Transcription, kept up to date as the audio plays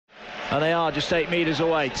And they are just 8 metres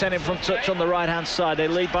away. 10 in front touch on the right-hand side. They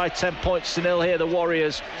lead by 10 points to 0 here, the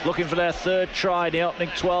Warriors, looking for their third try in the opening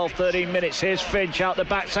 12, 13 minutes. Here's Finch out the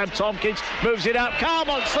back. Sam Tompkins moves it out.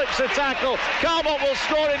 Carmont slips the tackle. Carmont will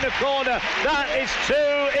score in the corner. That is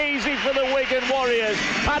too easy for the Wigan Warriors.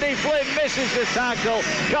 Paddy Flynn misses the tackle.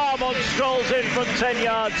 Carmont strolls in from 10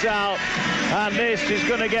 yards out. And this is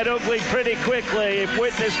going to get ugly pretty quickly if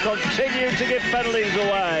Widnes continue to give penalties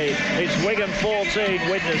away. It's Wigan 14,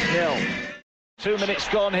 Widnes 0. 2 minutes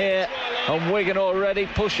gone here, and Wigan already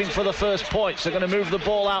pushing for the first points. They're going to move the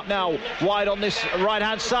ball out now, wide on this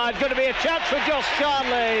right-hand side. Going to be a chance for Josh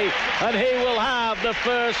Charnley, and he will have the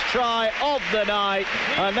first try of the night.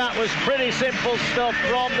 And that was pretty simple stuff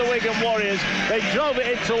from the Wigan Warriors. They drove it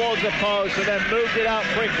in towards the post and then moved it out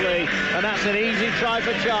quickly, and that's an easy try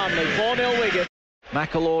for Charnley. 4-0 Wigan.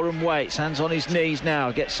 McAlorum waits, hands on his knees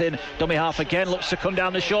now, gets in, dummy half again, looks to come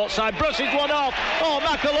down the short side, brushes one off. Oh,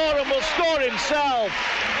 McAlorum will score himself.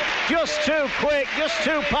 Just too quick, just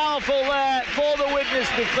too powerful there for the Widnes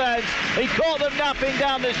defence. He caught them napping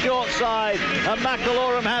down the short side, and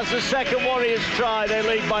McAlorum has the second Warriors try. They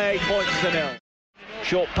lead by 8 points to 0.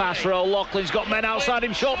 Short pass for O'Loughlin's got men outside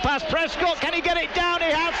him, short pass, Prescott, can he get it down? He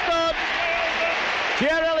has done.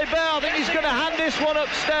 Pierre Bell, I think he's going to hand this one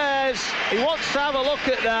upstairs. He wants to have a look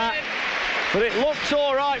at that, but it looks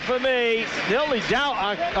all right for me. The only doubt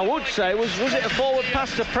I would say was it a forward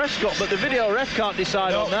pass to Prescott, but the video ref can't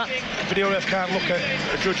decide on that. Video ref can't look at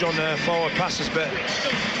a judge on the forward passes, but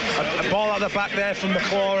a ball at the back there from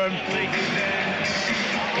McLaurin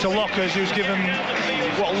to Lockers, who's given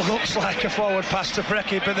what looks like a forward pass to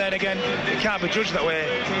Preki, but then again, it can't be judged that way.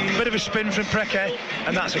 Bit of a spin from Preki,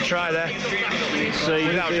 and that's a try there. See,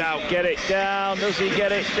 without doubt. Get it down. Does he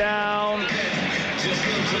get it down?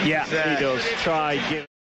 Yeah, he does. Try.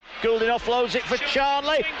 Goulding offloads it for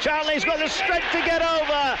Charnley. Charnley's got the strength to get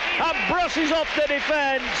over and brushes off the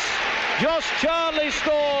defence. Josh Charnley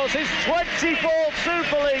scores his 24th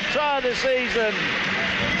Super League try of the season.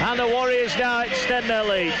 And the Warriors now extend their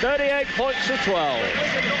lead, 38 points to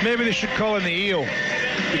 12. Maybe they should call him the eel,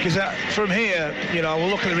 because from here, you know, we'll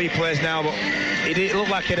look at the replays now, but it looked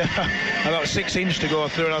like it had about 6 inches to go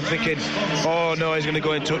through, and I'm thinking, oh no, he's going to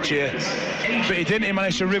go in touch here. But he didn't, he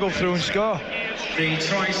managed to wriggle through and score.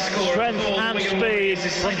 Strength and speed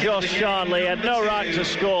from Josh Charnley. Had no right to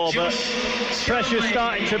score, but pressure's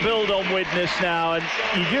starting to build on Widnes now, and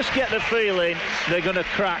you just get the feeling they're going to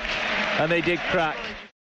crack, and they did crack.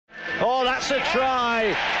 Oh, that's a try,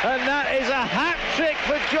 and that is a hat-trick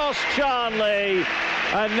for Josh Charnley,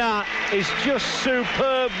 and that is just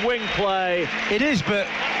superb wing play. It is, but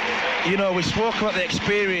you know, we spoke about the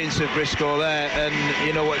experience of Briscoe there, and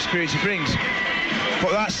you know what experience he brings.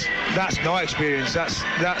 But that's no experience. That's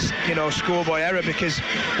you know, schoolboy error, because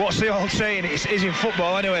what's the old saying? It's in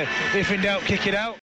football anyway. If in doubt, kick it out.